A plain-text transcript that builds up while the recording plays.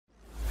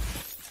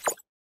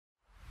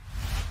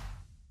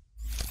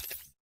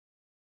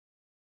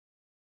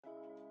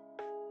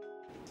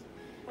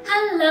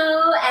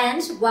Hello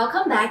and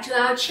welcome back to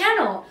our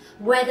channel,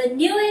 where the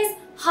newest,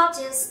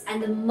 hottest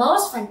and the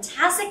most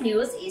fantastic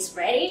news is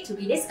ready to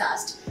be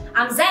discussed.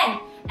 I'm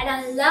Zen and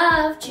I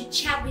love to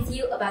chat with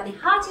you about the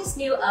hottest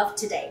news of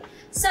today.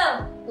 So,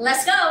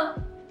 let's go!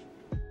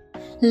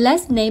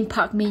 Let's name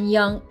Park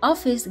Min-young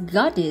office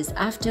goddess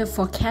after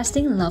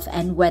forecasting love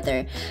and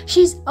weather.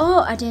 She's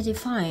all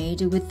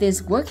identified with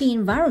this working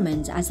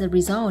environment as a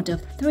result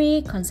of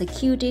 3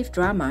 consecutive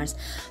dramas.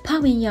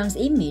 Park Min-young's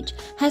image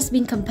has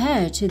been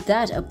compared to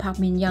that of Park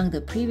Min-young the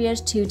previous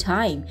 2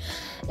 times.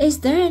 Is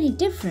there any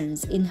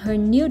difference in her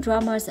new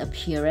drama's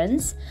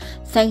appearance?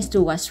 Thanks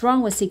to What's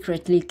Wrong with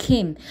Secretly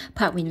Kim,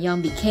 Park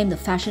Min-young became the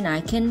fashion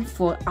icon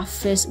for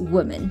office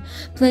women.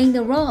 Playing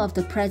the role of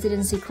the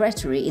president's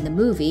secretary in the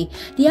movie,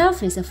 the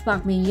outfits of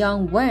Park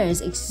Min-young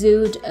wears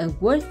exude a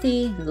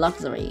worthy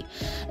luxury.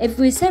 If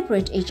we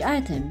separate each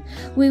item,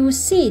 we will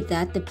see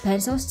that the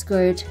pencil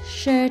skirt,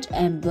 shirt,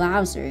 and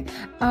blouse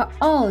are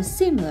all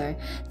similar.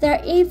 There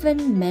are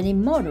even many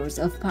models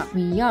of Park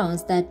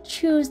Min-young's that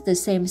choose the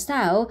same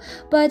style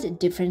but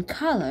different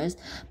colors,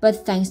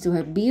 but thanks to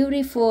her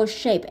beautiful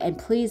shape and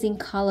pleasing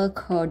color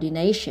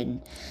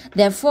coordination.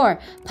 Therefore,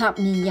 Park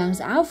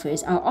Min-young's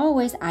outfits are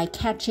always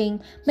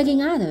eye-catching,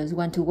 making others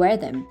want to wear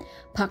them.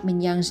 Park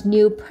Min-young's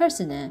new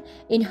persona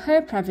in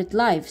her private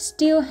life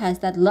still has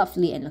that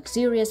lovely and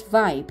luxurious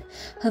vibe.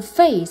 Her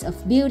face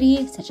of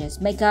beauty, such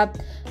as makeup,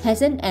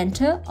 hasn't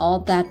entered all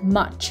that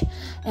much,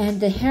 and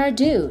the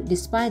hairdo,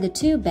 despite the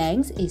 2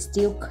 bangs, is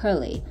still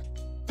curly.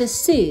 The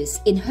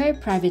suits in her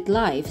private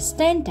life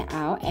stand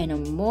out and are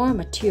more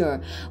mature,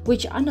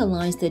 which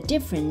underlines the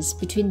difference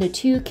between the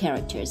 2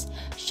 characters.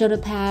 Shoulder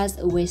pads,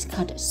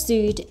 waistcoat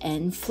suit,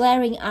 and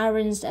flaring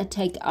irons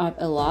take up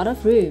a lot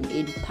of room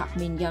in Park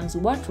Min-young's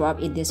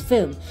wardrobe in this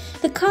film.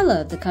 The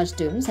color of the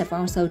costumes have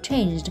also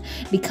changed,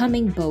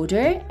 becoming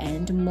bolder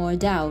and more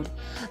dull.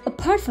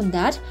 Apart from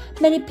that,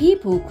 many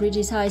people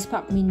criticize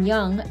Park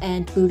Min-young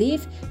and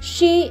believe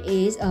she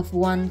is of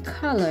one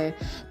color.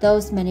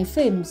 Those many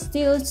films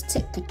still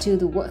stick to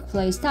the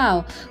workplace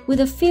style with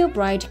a few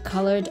bright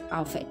colored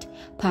outfit.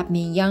 Park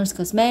Min-young's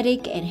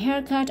cosmetic and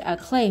haircut are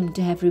claimed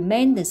to have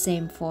remained the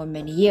same for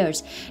many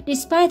years,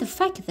 despite the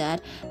fact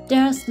that they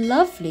are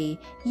lovely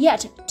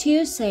yet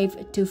too safe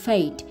to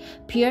fade.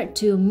 Prior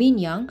to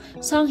Min-young,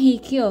 Song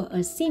Hye-kyo,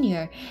 a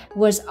senior,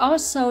 was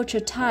also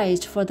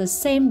chastised for the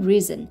same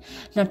reason,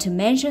 not to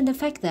mention the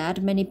fact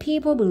that many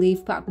people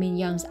believe Park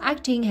Min-young's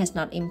acting has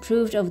not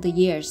improved over the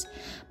years.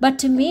 But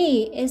to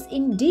me, it's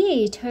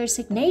indeed her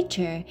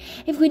signature.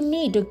 If we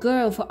need a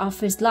girl for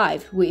office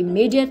life, we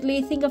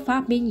immediately think of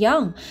Park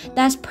Min-young.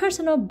 That's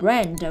personal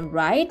brand,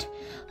 right?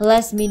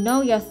 Let me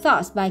know your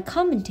thoughts by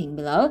commenting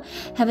below.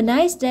 Have a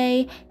nice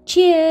day.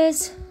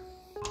 Cheers!